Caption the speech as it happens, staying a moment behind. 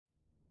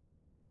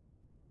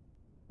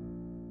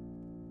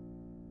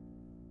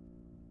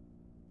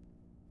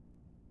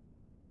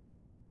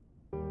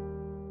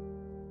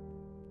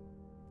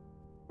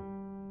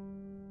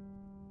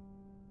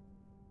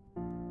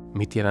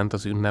Mit jelent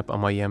az ünnep a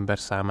mai ember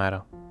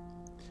számára?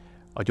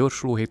 A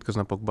gyorsuló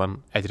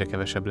hétköznapokban egyre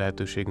kevesebb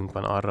lehetőségünk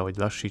van arra, hogy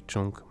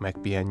lassítsunk,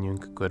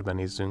 megpihenjünk,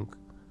 körbenézzünk.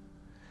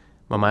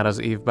 Ma már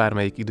az év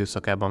bármelyik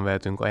időszakában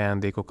vehetünk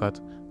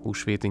ajándékokat,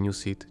 húsvéti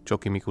nyuszit,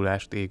 csoki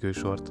Mikulást,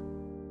 égősort.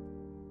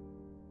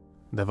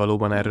 De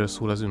valóban erről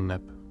szól az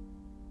ünnep?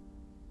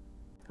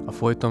 A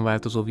folyton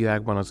változó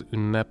világban az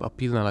ünnep a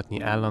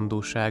pillanatnyi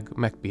állandóság,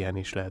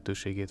 megpihenés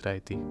lehetőségét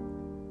rejti.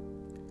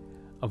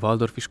 A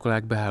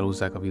Waldorf-iskolák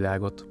behálózzák a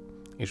világot,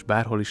 és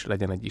bárhol is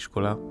legyen egy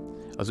iskola,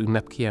 az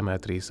ünnep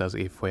kiemelt része az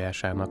év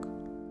folyásának.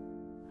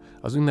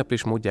 Az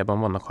ünneplés módjában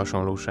vannak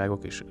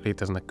hasonlóságok és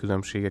léteznek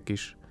különbségek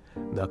is,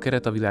 de a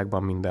keret a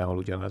világban mindenhol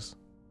ugyanaz.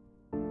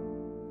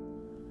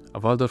 A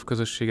Waldorf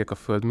közösségek a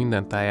föld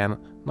minden táján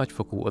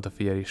nagyfokú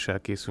odafigyeléssel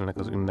készülnek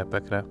az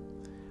ünnepekre,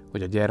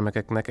 hogy a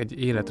gyermekeknek egy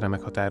életre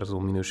meghatározó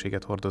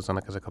minőséget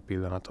hordozzanak ezek a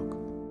pillanatok.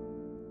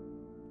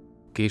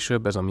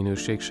 Később ez a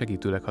minőség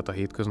segítőleg hat a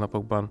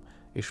hétköznapokban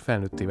és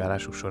felnőtté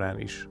válásuk során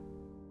is.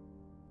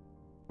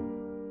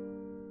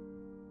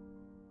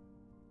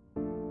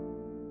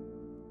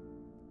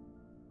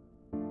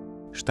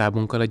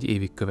 Stábunkkal egy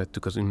évig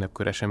követtük az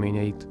ünnepkör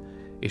eseményeit,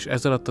 és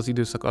ez alatt az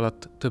időszak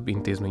alatt több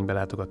intézménybe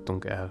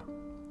látogattunk el.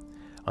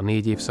 A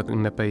 4 évszak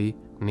ünnepei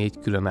 4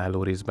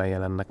 különálló részben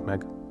jelennek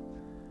meg.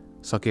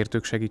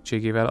 Szakértők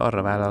segítségével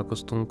arra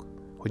vállalkoztunk,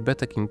 hogy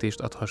betekintést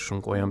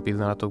adhassunk olyan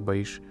pillanatokba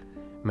is,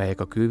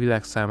 melyek a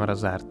külvilág számára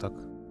zártak.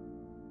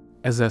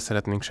 Ezzel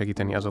szeretnénk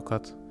segíteni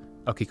azokat,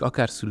 akik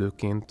akár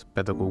szülőként,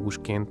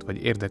 pedagógusként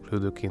vagy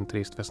érdeklődőként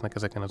részt vesznek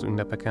ezeken az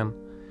ünnepeken,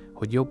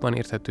 hogy jobban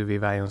érthetővé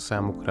váljon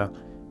számukra,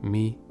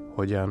 mi,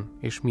 hogyan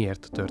és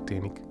miért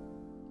történik.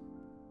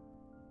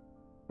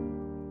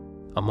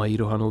 A mai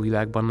rohanó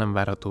világban nem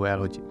várható el,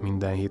 hogy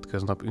minden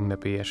hétköznap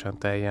ünnepélyesen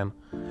teljen,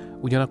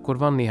 ugyanakkor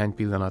van néhány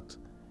pillanat,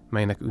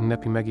 melynek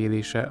ünnepi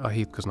megélése a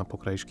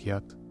hétköznapokra is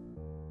kihat.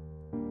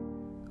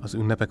 Az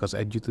ünnepek az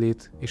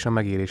együttlét és a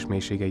megélés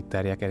mélységeit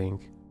tárják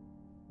elénk.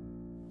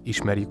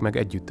 Ismerjük meg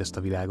együtt ezt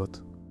a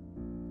világot.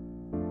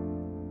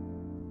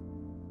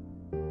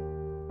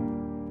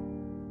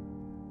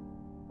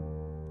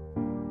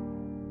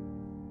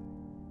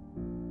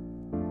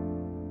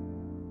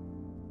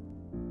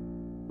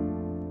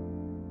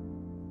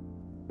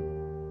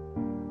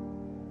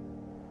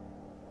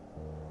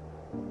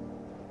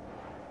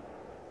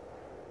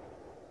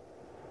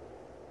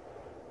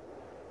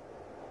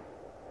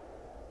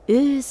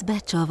 Őszbe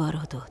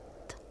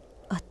csavarodott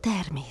a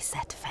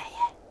természet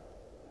feje.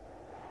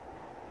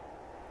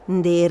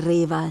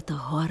 Délré vált a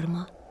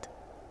harmat,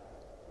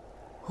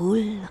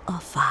 hull a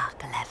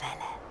fák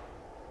levele.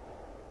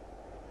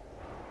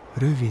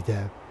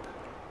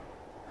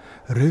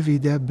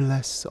 Rövidebb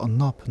lesz a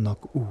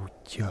napnak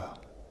útja,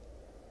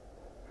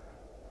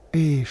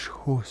 és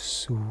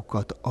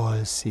hosszúkat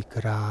alszik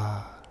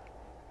rá,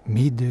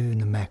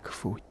 midőn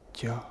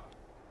megfutja.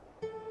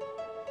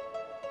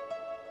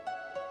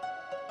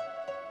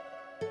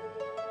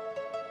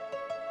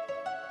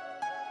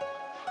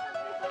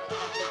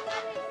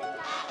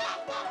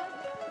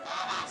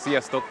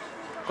 Sziasztok!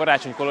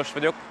 Karácsony Kolos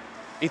vagyok,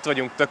 itt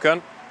vagyunk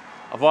Tökön,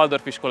 a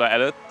Waldorf-iskola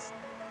előtt.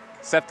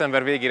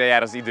 Szeptember végére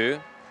jár az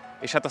idő,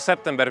 és hát a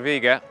szeptember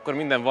vége, akkor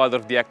minden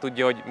Waldorf diák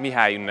tudja, hogy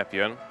Mihály-ünnep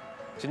jön.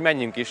 Úgyhogy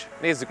menjünk is,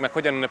 nézzük meg,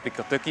 hogyan ünneplik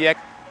a tökiek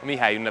a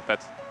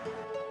Mihály-ünnepet.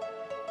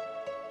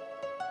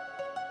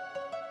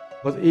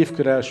 Az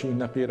évkör első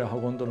ünnepére, ha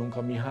gondolunk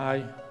a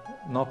Mihály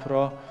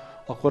napra,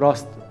 akkor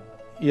azt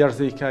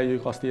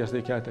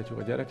érzékeltetjük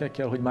a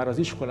gyerekekkel, hogy már az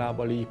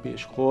iskolába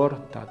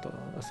lépéskor, tehát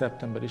a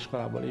szeptember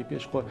iskolába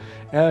lépéskor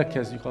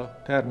elkezdjük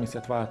a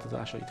természet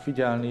változásait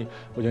figyelni,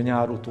 hogy a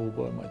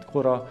nyárutóból majd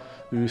kora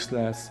ősz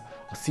lesz,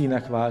 a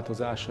színek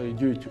változásai,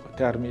 gyűjtjük a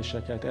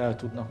terméseket, el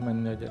tudnak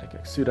menni a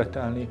gyerekek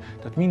szüretelni,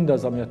 tehát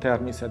mindaz, ami a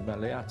természetben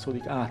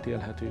lejátszódik,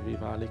 átélhetővé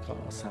válik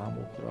a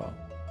számukra.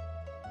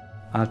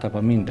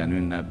 Általában minden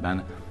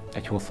ünnepben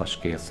egy hosszas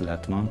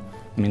készület van,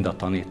 mind a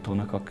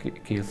tanítónak a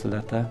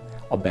készülete,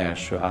 a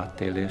belső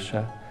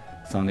áttélése,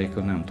 szóval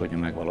nélkül nem tudja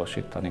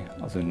megvalósítani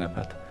az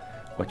ünnepet,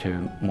 hogyha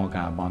ő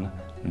magában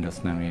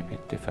mindezt nem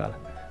építi fel.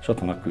 És ott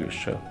van a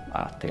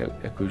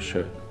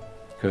külső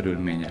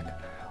körülmények,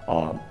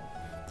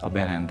 a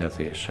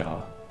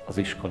berendezése az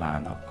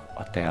iskolának,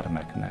 a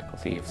termeknek,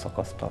 az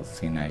évszakasztal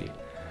színei,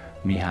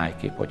 Mihály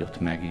kép, hogy ott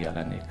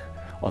megjelenik,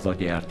 az a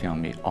gyertya,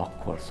 ami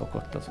akkor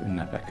szokott az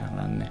ünnepeken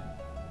lenni.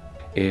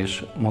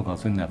 És maga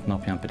az ünnep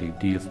napján pedig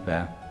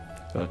díszbe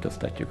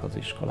öltöztetjük az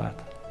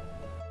iskolát.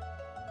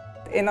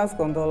 Én azt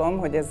gondolom,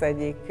 hogy ez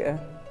egyik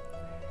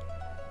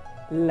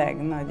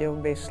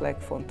legnagyobb és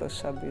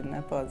legfontosabb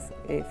ünnep az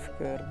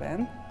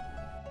évkörben.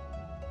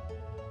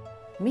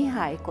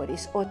 Mihálykor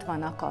is ott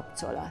van a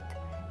kapcsolat.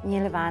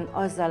 Nyilván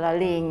azzal a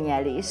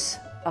lénnyel is,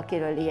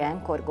 akiről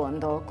ilyenkor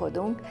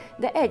gondolkodunk,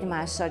 de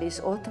egymással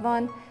is ott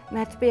van,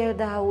 mert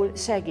például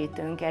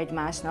segítünk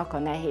egymásnak a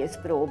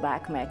nehéz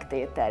próbák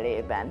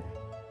megtételében.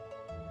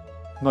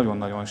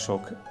 Nagyon-nagyon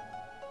sok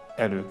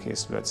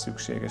előkészület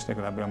szükséges,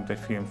 legalább olyan, mint egy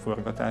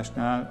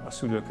filmforgatásnál. A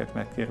szülőket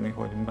megkérni,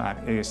 hogy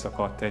már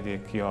éjszaka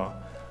tegyék ki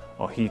a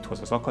a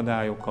hídhoz az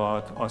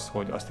akadályokat, az,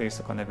 hogy azt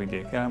éjszaka ne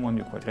vigyék el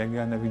mondjuk, vagy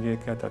reggel ne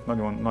vigyék el, tehát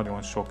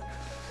nagyon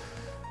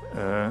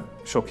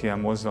sok ilyen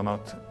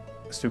mozzanat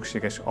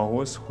szükséges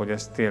ahhoz, hogy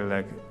ez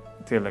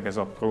tényleg ez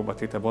a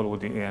próbatétel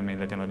valódi élmény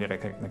legyen a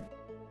gyerekeknek.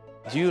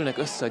 Gyűlnek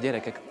össze a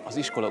gyerekek az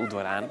iskola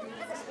udvarán.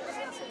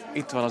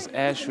 Itt van az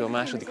első, a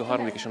második, a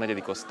harmadik és a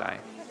negyedik osztály.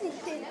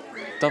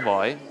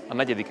 Tavaly a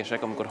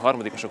negyedikesek, amikor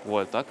harmadikosok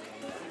voltak,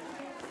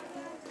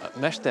 a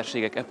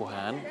mesterségek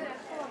epohán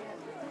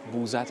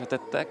búzát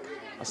vetettek,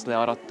 azt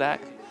learatták,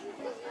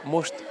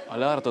 most a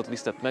learatott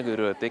lisztet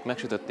megőrölték,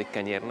 megsütötték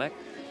kenyérnek,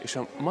 és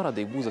a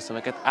maradék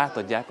búzaszemeket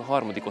átadják a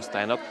harmadik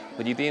osztálynak,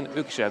 hogy idén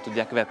ők is el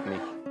tudják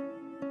vetni.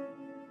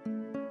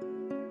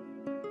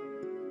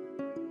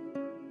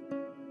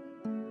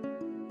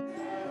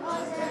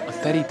 A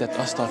terített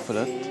asztal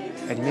fölött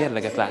egy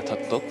mérleget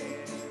láthattok.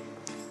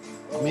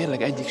 A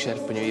mérleg egyik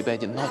serpenyőjébe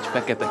egy nagy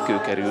fekete kő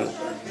kerül,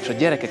 és a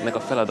gyerekeknek a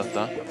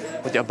feladata,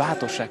 hogy a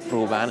bátorság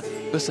próbán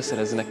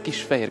összeszerezzenek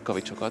kis fehér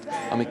kavicsokat,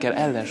 amikkel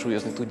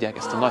ellensúlyozni tudják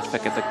ezt a nagy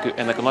fekete kő,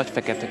 ennek a nagy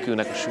fekete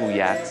kőnek a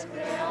súlyát.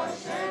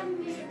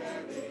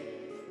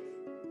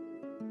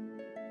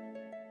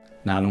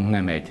 Nálunk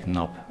nem egy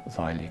nap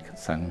zajlik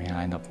Szent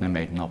Mihály nap, nem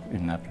egy nap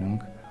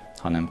ünneplünk,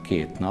 hanem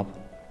 2 nap.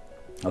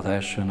 Az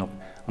első nap,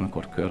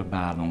 amikor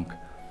körbeállunk,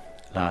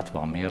 látva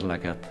a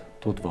mérleget,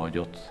 tudva, hogy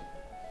ott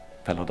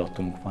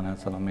feladatunk van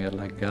ezzel a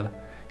mérleggel,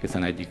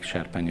 hiszen egyik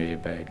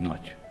serpenyőjében egy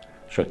nagy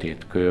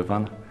sötét kő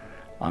van,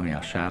 ami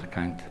a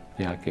sárkányt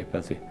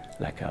jelképezi,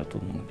 le kell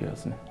tudnunk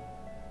győzni.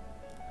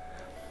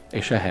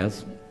 És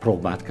ehhez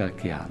próbát kell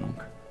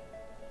kiállnunk.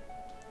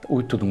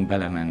 Úgy tudunk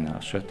belemenni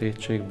a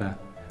sötétségbe,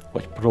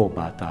 hogy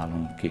próbát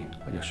állunk ki,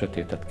 hogy a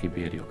sötétet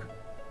kibírjuk.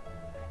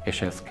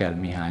 És ez kell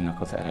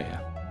Mihálynak az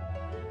ereje.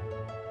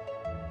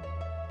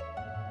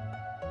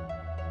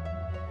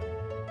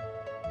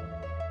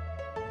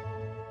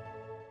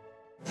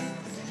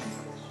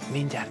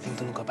 Mindjárt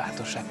indulunk a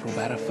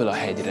bátorságpróbára föl a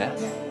hegyre.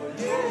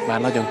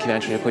 Már nagyon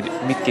kíváncsi vagyok, hogy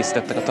mit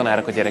készítettek a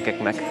tanárok a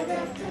gyerekeknek.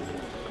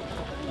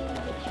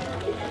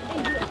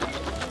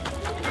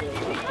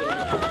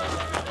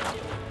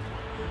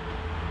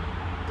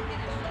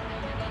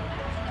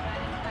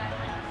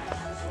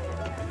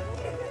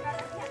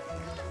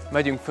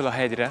 Megyünk föl a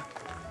hegyre,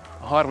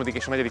 a harmadik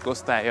és a negyedik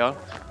osztállyal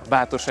a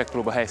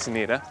bátorságpróba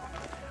helyszínére,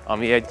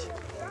 ami egy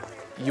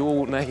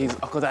jó, nehéz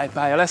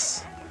akadálypálya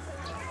lesz.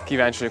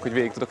 Kíváncsi vagyok, hogy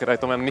végig tudok-e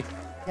rajta menni.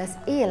 Az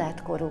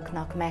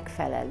életkoruknak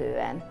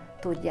megfelelően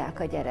tudják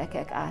a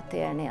gyerekek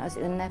átélni az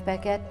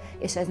ünnepeket,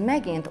 és ez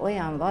megint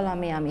olyan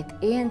valami, amit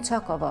én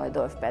csak a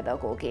Waldorf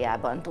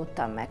pedagógiában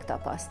tudtam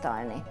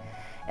megtapasztalni.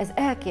 Ez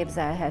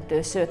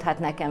elképzelhető, sőt, hát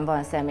nekem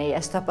van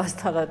személyes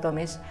tapasztalatom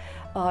is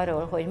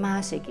arról, hogy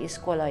másik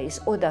iskola is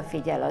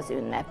odafigyel az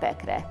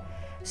ünnepekre,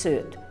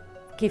 sőt,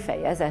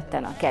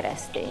 kifejezetten a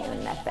keresztény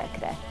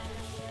ünnepekre.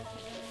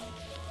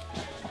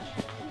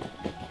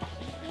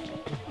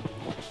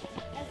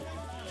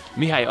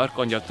 Mihály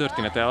arkangyal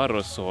története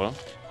arról szól,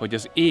 hogy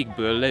az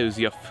égből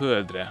leűzi a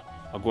földre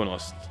a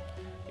gonoszt.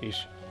 És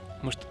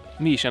most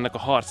mi is ennek a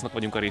harcnak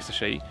vagyunk a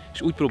részesei,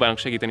 és úgy próbálunk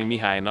segíteni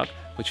Mihálynak,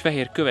 hogy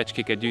fehér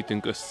kövecskéket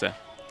gyűjtünk össze.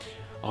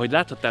 Ahogy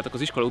láthattátok,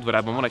 az iskola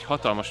udvarában van egy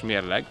hatalmas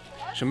mérleg,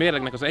 és a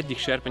mérlegnek az egyik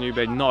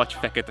serpenyőben egy nagy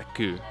fekete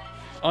kő.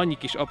 Annyi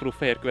kis apró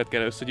fehér követ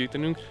kell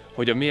összegyűjtenünk,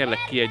 hogy a mérleg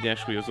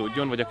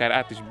kiegyensúlyozódjon, vagy akár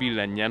át is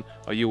billenjen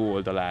a jó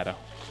oldalára.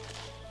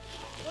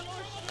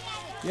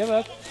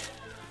 Jövök!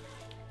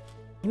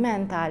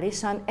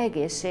 Mentálisan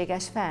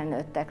egészséges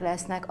felnőttek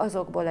lesznek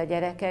azokból a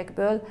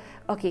gyerekekből,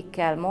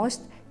 akikkel most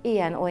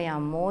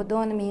ilyen-olyan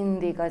módon,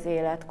 mindig az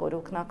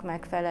életkoruknak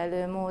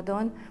megfelelő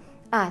módon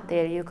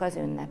átéljük az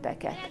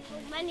ünnepeket.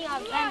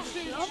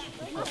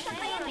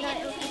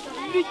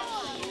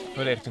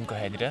 Fölértünk a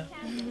hegyre,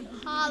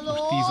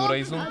 most 10 óra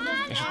izunk,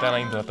 és utána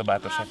indulhat a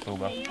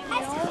bátorságpróba.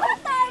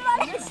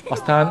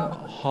 Aztán,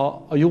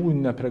 ha a jó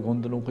ünnepre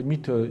gondolunk, hogy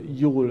mitől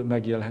jól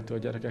megélhető a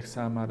gyerekek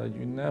számára egy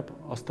ünnep,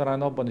 az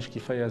talán abban is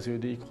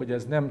kifejeződik, hogy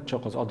ez nem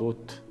csak az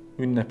adott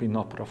ünnepi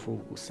napra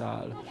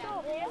fókuszál.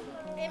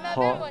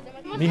 Ha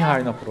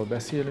Mihály napról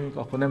beszélünk,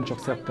 akkor nem csak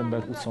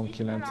szeptember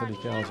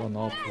 29-e az a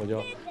nap, vagy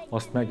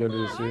azt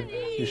megelőző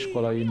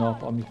iskolai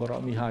nap, amikor a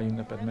Mihály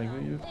ünnepet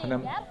megöljük,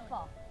 hanem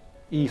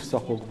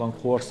évszakokban,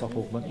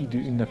 korszakokban,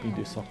 ünnepi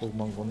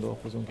időszakokban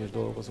gondolkozunk és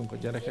dolgozunk a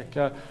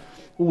gyerekekkel,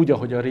 úgy,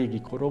 ahogy a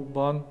régi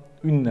korokban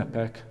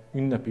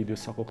ünnepi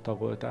időszakok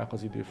tagolták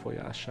az idő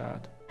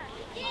folyását.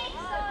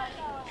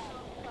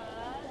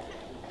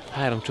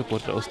 3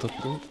 csoportra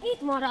osztottunk.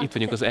 Itt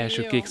vagyunk az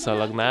első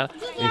kékszallagnál,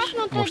 és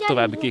most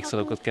további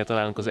kékszalagokat kell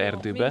találnunk az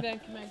erdőbe.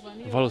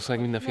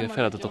 Valószínűleg mindenféle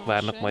feladatok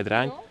várnak majd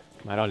ránk,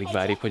 már alig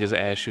várjuk, hogy az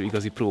első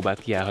igazi próbát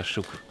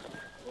kiállhassuk.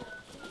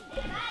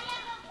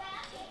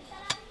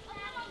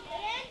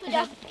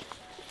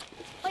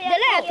 De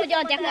lehet, hogy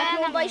a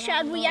Decathlonba is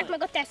elbújják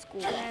meg a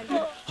Tesco-ban.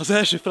 Az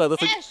első feladat,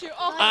 hogy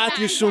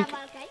átjussunk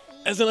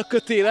ezen a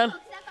kötélen,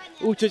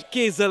 úgyhogy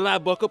kézzel,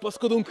 lábbal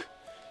kapaszkodunk,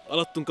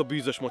 alattunk a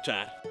bűzös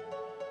mocsár.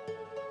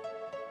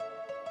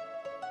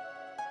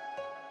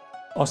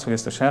 Az, hogy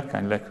ezt a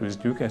sárkányt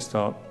leküzdjük, ezt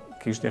a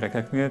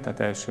kisgyerekeknél, tehát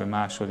első,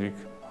 második,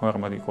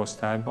 harmadik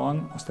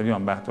osztályban azt egy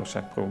olyan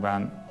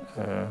bátorságpróbán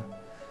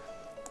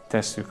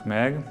tesszük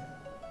meg,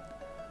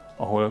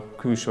 ahol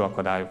külső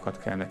akadályokat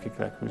kell nekik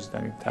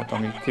leküzdeni. Tehát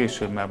ami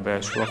később már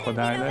belső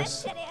akadály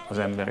lesz az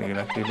ember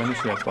életében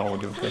is, illetve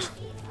ahogy ők ezt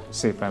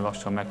szépen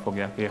lassan meg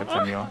fogják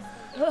érteni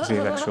az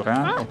évek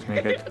során, ott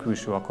még egy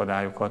külső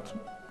akadályokat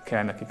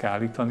kell nekik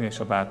állítani, és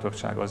a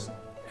bátorság az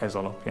ez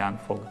alapján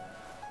fog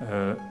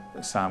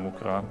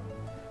számukra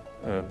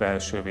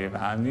belsővé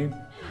válni.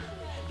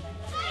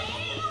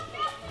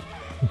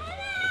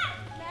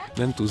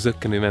 Nem túl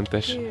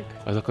zökkenőmentes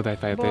az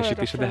akadálypálya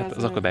teljesítése, de hát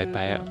az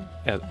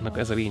akadálypályának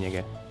ez a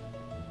lényege.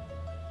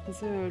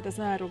 Zöld, az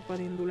árokban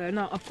indul el.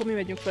 Na, akkor mi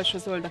megyünk fel, és a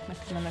zöldeknek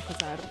mennek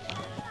az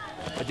árokban.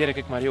 A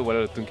gyerekek már jóval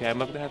előttünk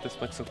járnak, de hát ezt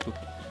megszoktuk.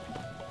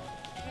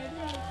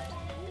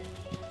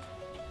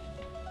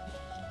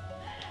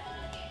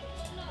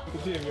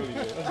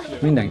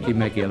 Mindenki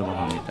megél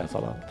valamit ez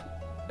alatt.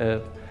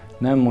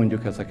 Nem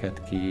mondjuk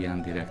ezeket ki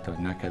ilyen direkt, hogy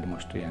neked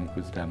most ilyen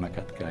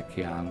küzdelmeket kell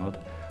kiállnod,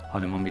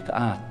 hanem amit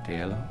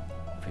átél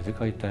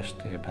fizikai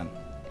testében,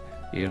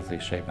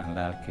 érzéseiben,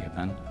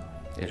 lelkében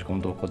és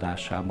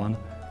gondolkodásában,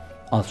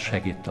 az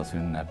segít az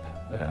ünnep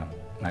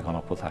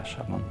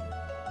megalapozásában.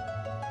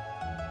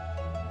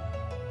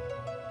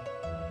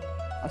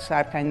 A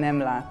sárkány nem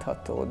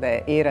látható,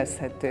 de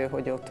érezhető,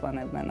 hogy ott van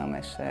ebben a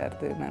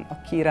meseerdőben.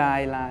 A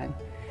királylány,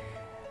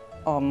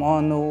 a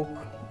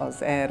manók,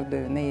 az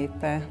erdő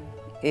népe,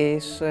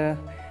 és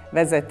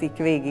vezetik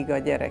végig a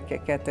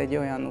gyerekeket egy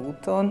olyan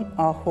úton,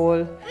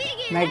 ahol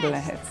meg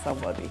lehet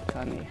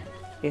szabadítani,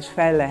 és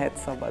fel lehet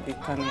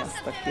szabadítani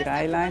azt a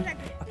királylányt.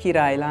 A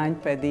királylány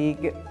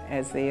pedig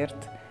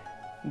ezért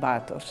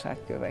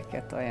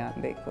bátorságköveket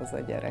ajándékoz a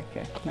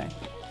gyerekeknek.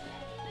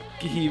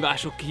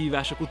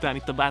 Kihívások után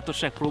itt a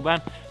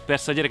bátorságpróbán.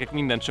 Persze a gyerekek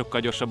mindent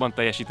sokkal gyorsabban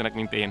teljesítenek,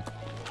 mint én.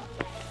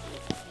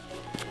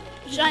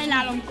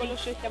 Sajnálom,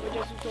 Kolos, hogy te vagy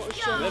az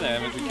utolsó. De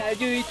nem,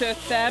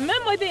 elgyűjtöttem,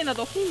 mert majd én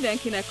adok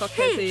mindenkinek a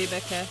kezébe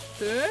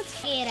kettőt.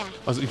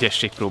 Az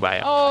ügyesség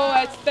próbája. Ó,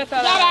 ezt te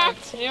találod.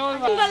 Jól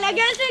van. A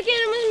legelső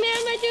kérem, hogy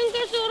miért megyünk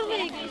a sor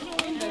végig?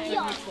 Mindegy,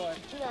 mikor.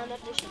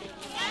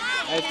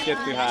 1,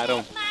 2, 3.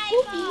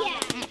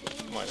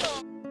 Majd.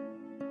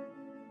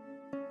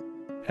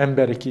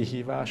 Emberi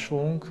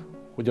kihívásunk,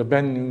 hogy a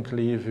bennünk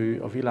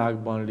lévő, a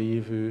világban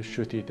lévő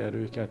sötét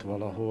erőket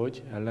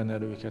valahogy,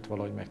 ellenerőket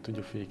valahogy meg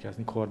tudjuk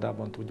fékezni,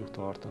 kordában tudjuk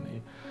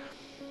tartani.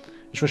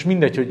 És most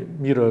mindegy, hogy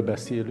miről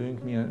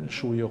beszélünk, milyen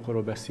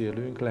súlyokról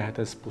beszélünk, lehet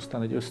ez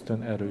pusztán egy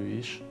ösztönerő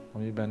is,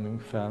 ami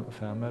bennünk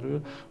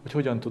felmerül, hogy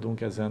hogyan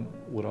tudunk ezen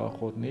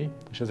uralkodni,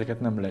 és ezeket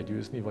nem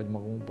legyőzni, vagy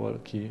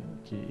magunkból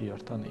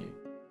kiírtani.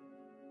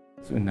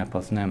 Az ünnep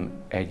az nem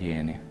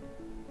egyéni,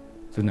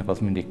 az ünnep az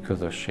mindig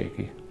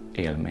közösségi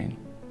élmény.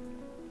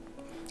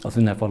 Az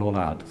ünnep való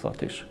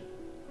áldozat is,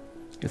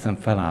 hiszen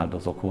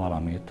feláldozok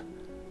valamit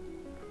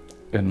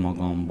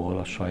önmagamból,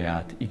 a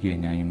saját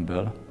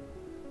igényeimből,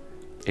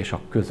 és a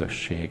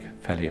közösség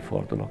felé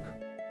fordulok.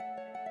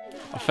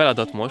 A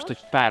feladat most, hogy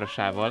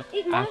párosával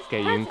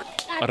átkeljünk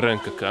a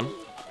rönkökön.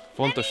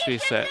 Fontos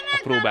része a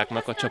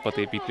próbáknak a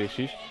csapatépítés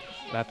is.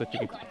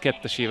 Láthatjuk, hogy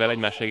kettesével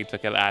egymás segítve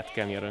kell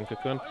átkelni a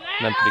rönkökön,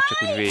 nem pedig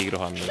csak úgy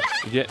végigrohanni.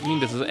 Ugye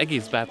mindez az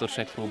egész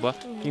bátorságpróba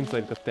kint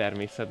vagyunk a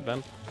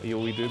természetben, a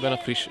jó időben, a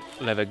friss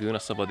levegőn, a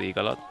szabad ég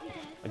alatt.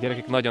 A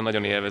gyerekek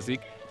nagyon-nagyon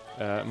élvezik,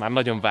 már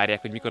nagyon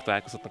várják, hogy mikor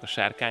találkozhatnak a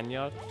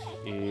sárkánnyal,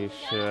 és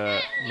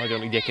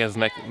nagyon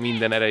igyekeznek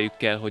minden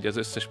erejükkel, hogy az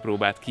összes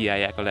próbát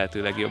kiállják a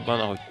lehető legjobban,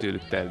 ahogy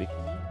tőlük telik.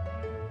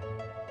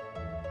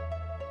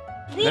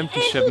 Nem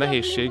kisebb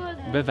nehézség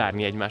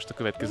bevárni egymást a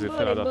következő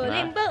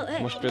feladatnál.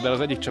 Most például az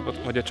egyik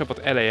csapat, vagy a csapat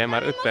eleje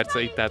már 5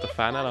 perce itt állt a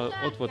fánál, ahol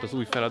ott volt az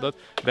új feladat,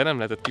 de nem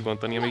lehetett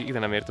kibontani, amíg ide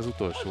nem ért az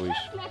utolsó is.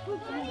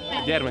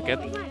 A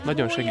gyermeket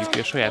nagyon segíti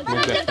a saját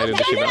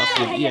mozgásfejlődésében azt,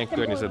 hogy ilyen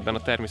környezetben,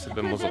 a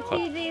természetben mozoghat.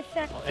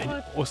 Egy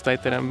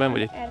osztályteremben,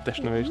 vagy egy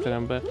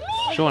testnevelésteremben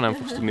soha nem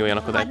fogsz tudni olyan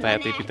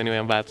akadálypályát építeni,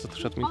 olyan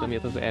változatosat, mint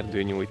amilyet az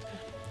erdő nyújt.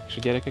 És a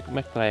gyerekek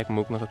megtalálják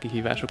maguknak a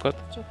kihívásokat,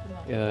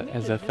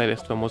 ezzel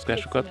fejlesztve a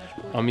mozgásukat,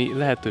 ami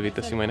lehetővé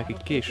teszi majd nekik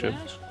később,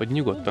 hogy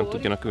nyugodtan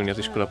tudjanak ülni az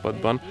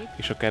iskolapadban,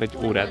 és akár egy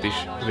órát is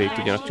végig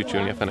tudjanak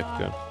csücsülni a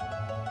fenekükön.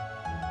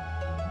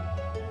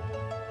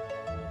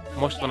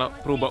 Most van a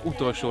próba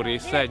utolsó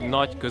része, egy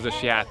nagy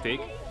közös játék.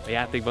 A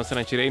játékban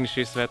szerencsére én is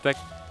részt vettek,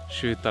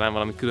 sőt, talán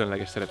valami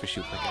különleges szerep is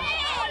jut nekem.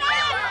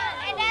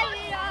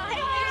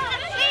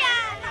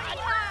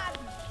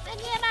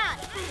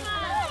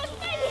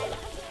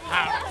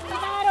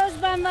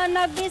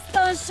 Vannak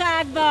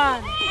biztonságban.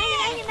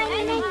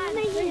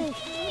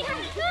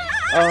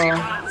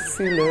 A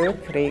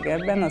szülők,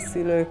 régebben a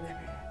szülők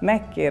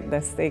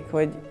megkérdezték,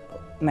 hogy,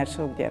 mert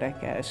sok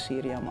gyerek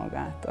elsírja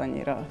magát,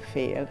 annyira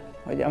fél,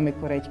 hogy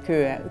amikor egy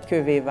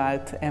kövé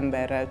vált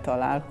emberrel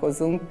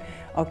találkozunk,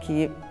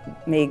 aki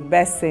még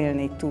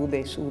beszélni tud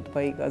és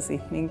útba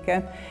igazít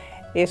minket,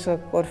 és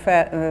akkor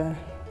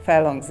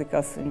felhangzik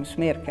az, hogy most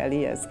miért kell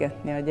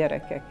ijesztgetni a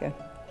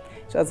gyerekeket.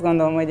 És azt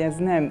gondolom, hogy ez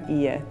nem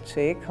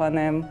ijegység,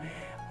 hanem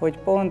hogy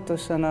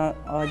pontosan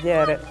a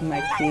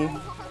gyermeki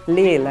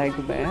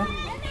lélekbe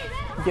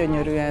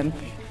gyönyörűen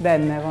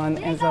benne van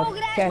ez a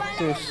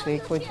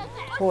kettősség, hogy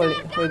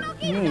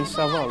mi is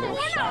a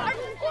valóság.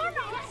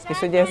 És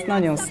hogy ezt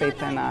nagyon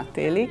szépen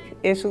átélik,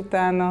 és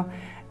utána,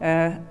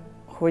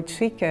 hogy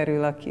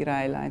sikerül a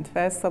királylányt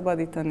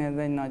felszabadítani, ez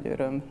egy nagy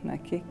öröm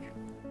nekik.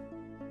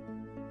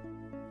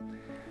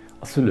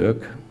 A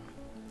szülők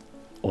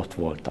ott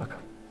voltak,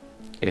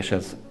 és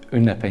ez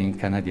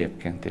ünnepeinken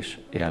egyébként is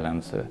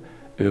jellemző.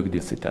 Ők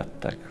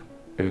díszítettek,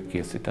 ők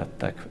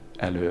készítettek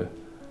elő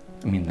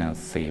minden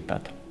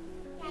szépet.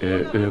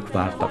 Ők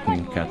vártak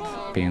minket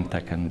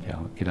pénteken,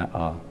 ugye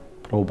a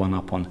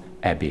próbanapon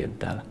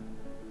ebéddel.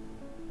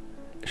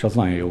 És az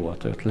nagyon jó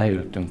volt, hogy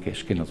leültünk,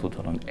 és kint az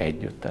udvaron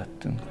együtt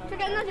ettünk.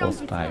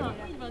 Osztályok,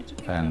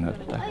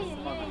 felnőttek.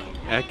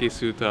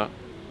 Elkészült az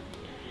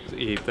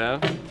étel.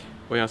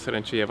 Olyan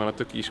szerencséje van a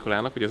töki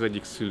iskolának, hogy az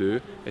egyik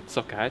szülő egy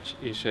szakács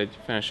és egy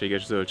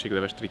fenséges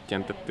zöldséglevest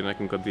rittyentett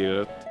nekünk a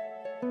délelőtt.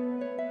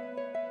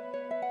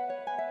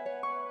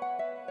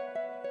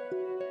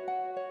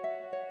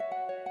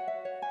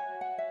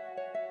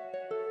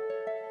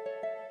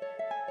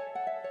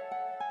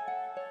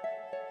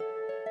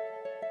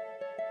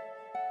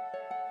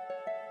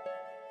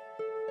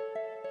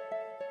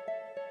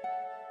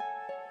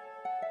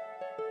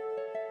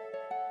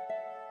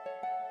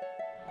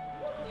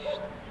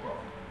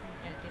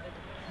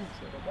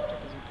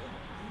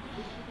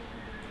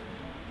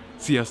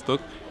 Sziasztok!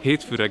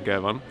 Hétfő reggel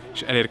van,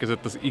 és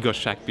elérkezett az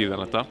igazság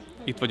pillanata.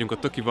 Itt vagyunk a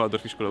töki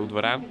Waldorf-iskola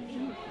udvarán.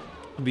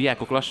 A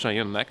diákok lassan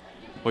jönnek,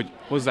 hogy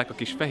hozzák a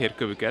kis fehér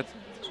kövüket,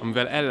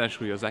 amivel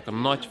ellensúlyozzák a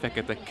nagy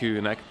fekete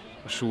kőnek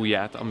a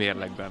súlyát a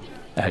mérlegben.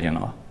 Eljön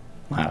a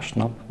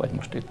másnap, vagy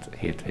most itt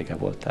hétvége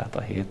volt, tehát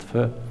a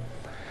hétfő.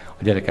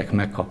 A gyerekek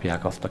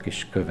megkapják azt a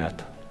kis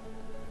követ,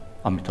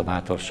 amit a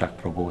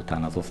bátorságpróba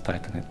után az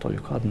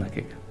osztálytanítójuk ad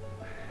nekik.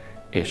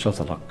 És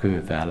azzal a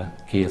kővel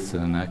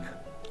készülnek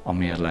a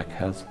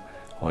mérleghez,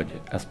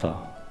 hogy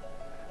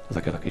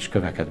ezeket a kis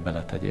köveket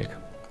beletegyék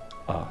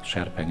a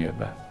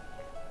serpenyőbe.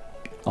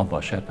 Abba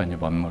a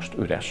serpenyőbe, ami most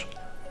üres,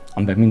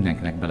 amiben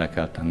mindenkinek bele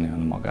kell tenni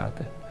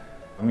önmagát.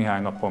 A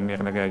Mihály napon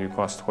mérlegeljük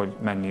azt, hogy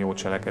mennyi jó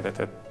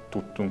cselekedetet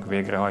tudtunk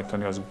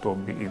végrehajtani az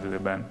utóbbi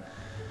időben.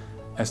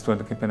 Ez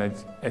tulajdonképpen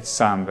egy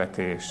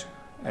számvetés,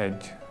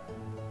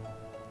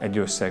 egy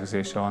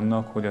összegzése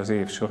annak, hogy az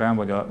év során,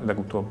 vagy a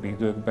legutóbbi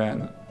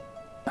időkben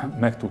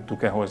meg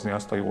tudtuk-e hozni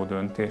azt a jó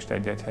döntést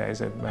egy-egy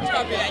helyzetben.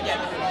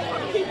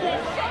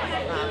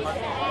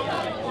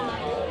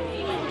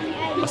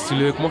 A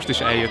szülők most is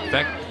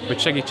eljöttek, hogy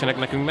segítsenek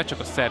nekünk ne csak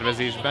a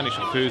szervezésben és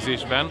a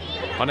főzésben,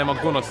 hanem a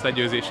gonosz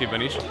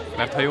legyőzésében is,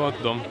 mert ha jól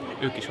tudom,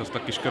 ők is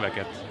hoztak kis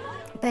köveket.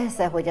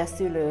 Persze, hogy a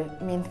szülő,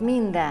 mint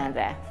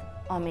mindenre,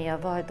 ami a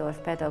Waldorf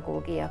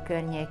pedagógia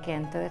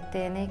környékén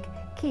történik,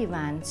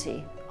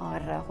 kíváncsi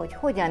arra, hogy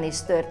hogyan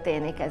is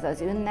történik ez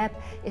az ünnep,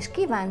 és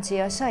kíváncsi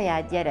a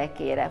saját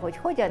gyerekére, hogy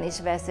hogyan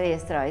is vesz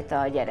részt rajta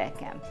a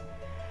gyerekem.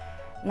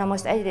 Na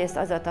most egyrészt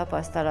az a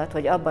tapasztalat,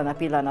 hogy abban a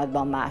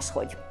pillanatban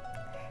máshogy.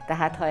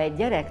 Tehát ha egy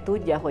gyerek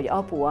tudja, hogy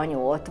apu, anyu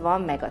ott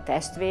van, meg a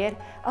testvér,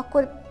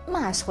 akkor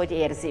máshogy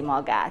érzi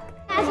magát.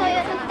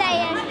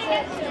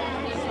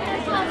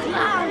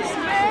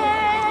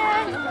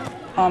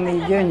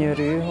 Ami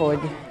gyönyörű, hogy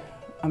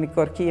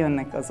amikor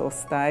kijönnek az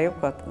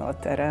osztályok a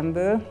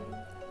teremből,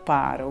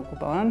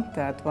 párokban,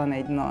 tehát van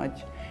egy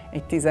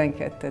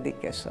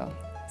 12-es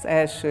az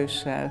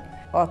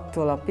elsőssel,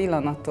 attól a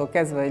pillanattól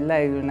kezdve, hogy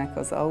leülnek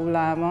az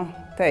aulába,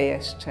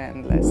 teljes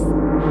csend lesz.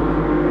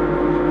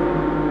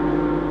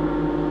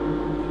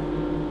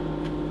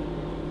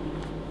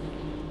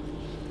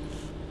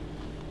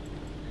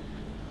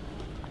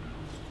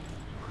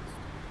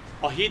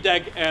 A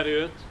hideg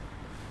erőt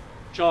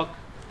csak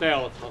te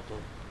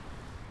adhatod.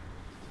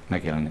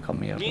 Megjelenik a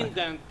mérleg.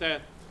 Mindent te.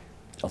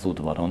 Az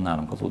udvaron,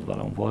 nálunk az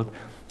udvaron volt,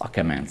 a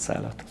kemence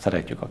előtt.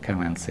 Szeretjük a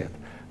kemencét.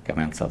 A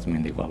kemence az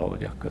mindig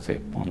valahogy a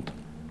középpont.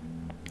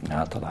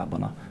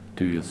 Általában a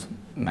tűz,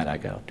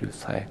 melege a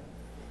tűzhely.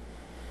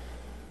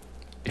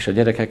 És a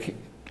gyerekek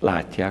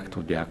látják,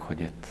 tudják, hogy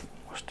itt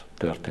most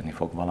történni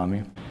fog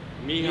valami.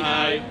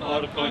 Mihály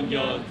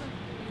arkangyalt,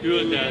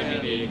 küld el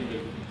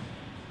minékünk.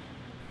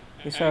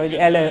 És ahogy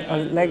a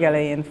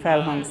legelején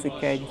felhangzik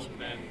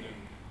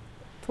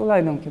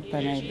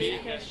tulajdonképpen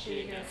egy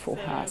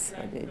fohász,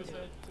 vagy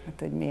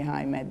egy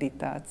Mihály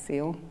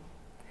meditáció,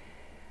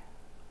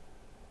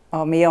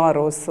 ami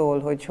arról szól,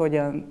 hogy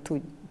hogyan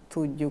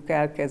tudjuk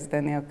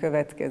elkezdeni a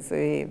következő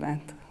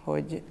évet,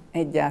 hogy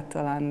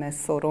egyáltalán ne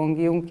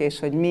szorongjunk, és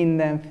hogy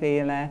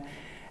mindenféle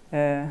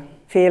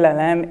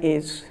félelem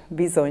és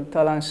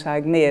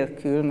bizonytalanság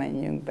nélkül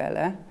menjünk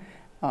bele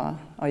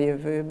a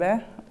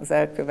jövőbe, az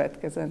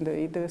elkövetkezendő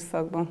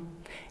időszakban,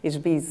 és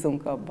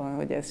bízzunk abban,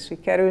 hogy ez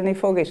sikerülni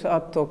fog, és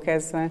attól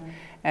kezdve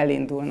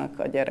elindulnak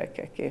a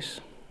gyerekek,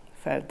 és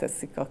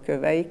felteszik a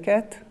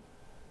köveiket,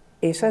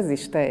 és ez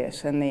is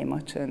teljesen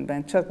néma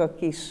csöndben, csak a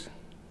kis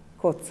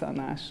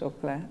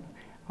koccanások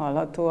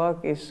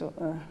hallhatóak, és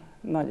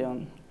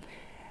nagyon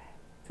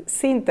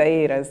szinte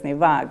érezni,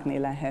 vágni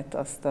lehet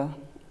azt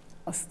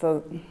azt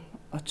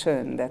a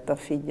csöndet, a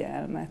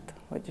figyelmet,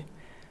 hogy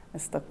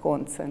ezt a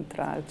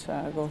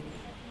koncentráltságot.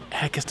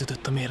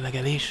 Elkezdődött a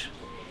mérlegelés.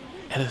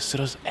 Először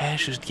az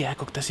elsős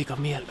diákok teszik a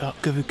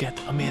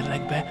kövüket a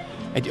mérlegbe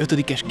egy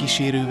 5-es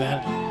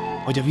kísérővel,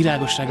 hogy a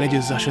világosság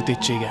legyőzze a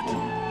sötétséget.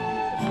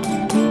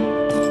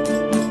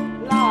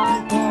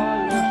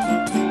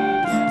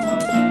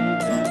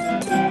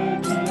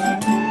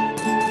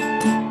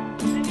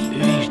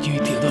 Ő is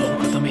gyűjti a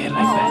dolgokat a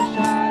mérlegbe.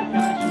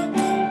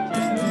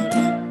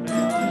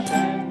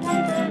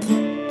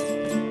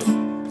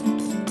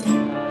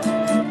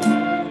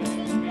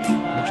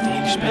 Most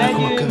én is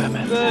berakom a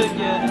kövemet.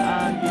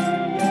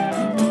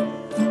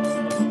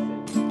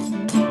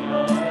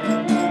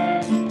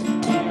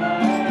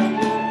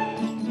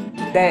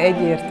 De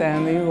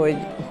egyértelmű,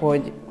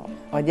 hogy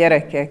a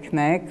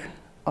gyerekeknek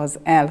az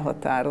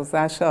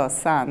elhatározása, a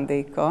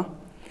szándéka,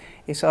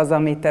 és az,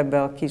 amit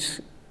ebbe a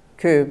kis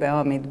kőbe,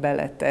 amit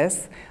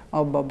beletesz,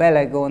 abba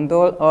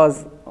belegondol,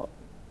 az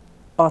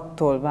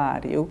attól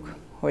várjuk,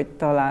 hogy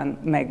talán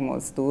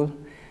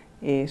megmozdul,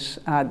 és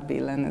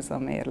átbillen ez a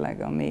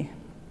mérleg, ami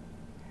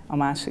a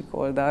másik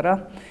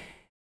oldalra.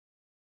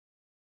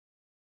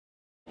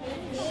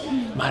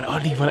 Már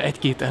alig van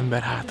 1-2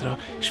 ember hátra,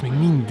 és még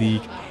mindig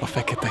a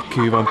fekete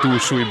kő van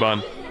túlsúlyban.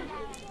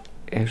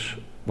 És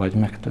vagy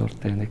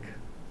megtörténik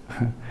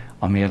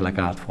a mérleg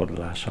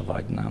átfordulása,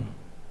 vagy nem.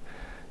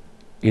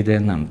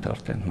 Idén nem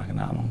történt meg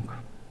nálunk,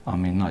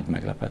 ami nagy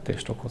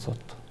meglepetést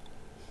okozott.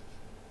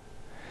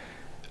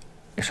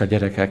 És a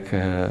gyerekek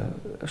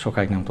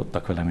sokáig nem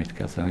tudtak vele mit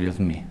kezdeni, hogy ez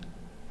mi.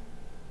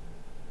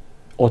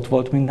 Ott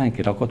volt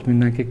mindenki, rakott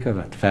mindenki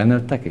követ,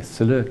 felnőttek és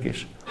szülők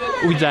is.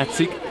 Úgy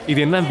látszik,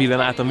 idén nem billen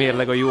át a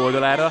mérleg a jó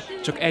oldalára,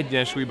 csak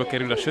egyensúlyba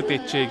kerül a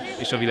sötétség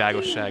és a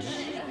világosság.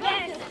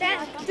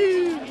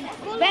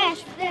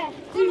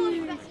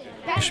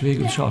 És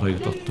végül is arra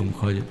jutottunk,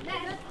 hogy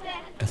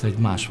ez egy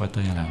másfajta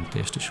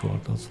jelentést is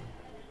hordoz.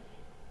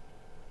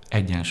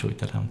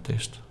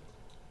 Egyensúlyteremtést.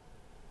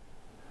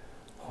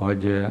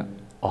 Hogy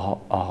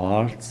a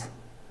harc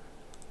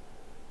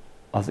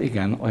az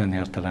igen olyan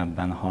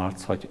értelemben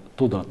harc, hogy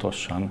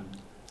tudatosan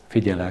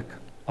figyelek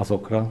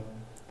azokra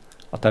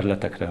a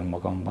területekre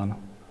önmagamban,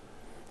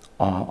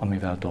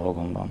 amivel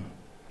dolgom van,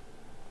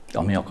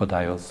 ami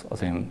akadályoz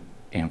az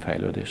én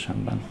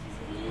fejlődésemben.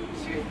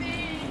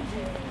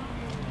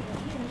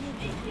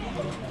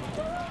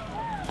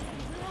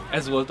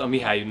 Ez volt a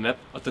Mihály-ünnep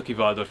a töki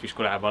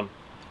Waldorf-iskolában.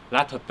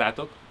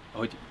 Láthattátok,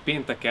 ahogy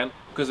pénteken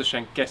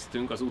közösen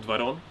kezdtünk az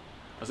udvaron,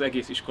 az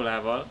egész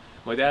iskolával,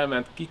 majd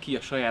elment ki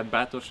a saját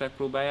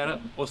bátorságpróbájára,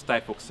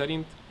 osztályfok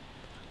szerint,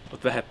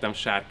 ott vehettem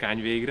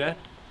sárkány végre,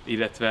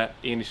 illetve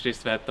én is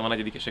részt vehettem a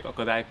 4-esek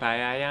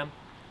akadálypályáján.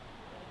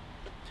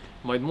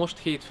 Majd most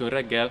hétfőn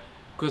reggel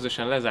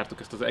közösen lezártuk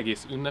ezt az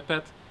egész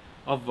ünnepet,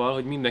 avval,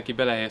 hogy mindenki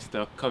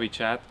belehelyezte a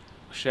kavicsát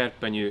a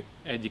serpenyő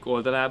egyik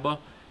oldalába,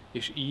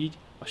 és így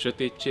a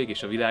sötétség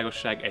és a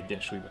világosság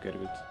egyensúlyba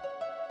került.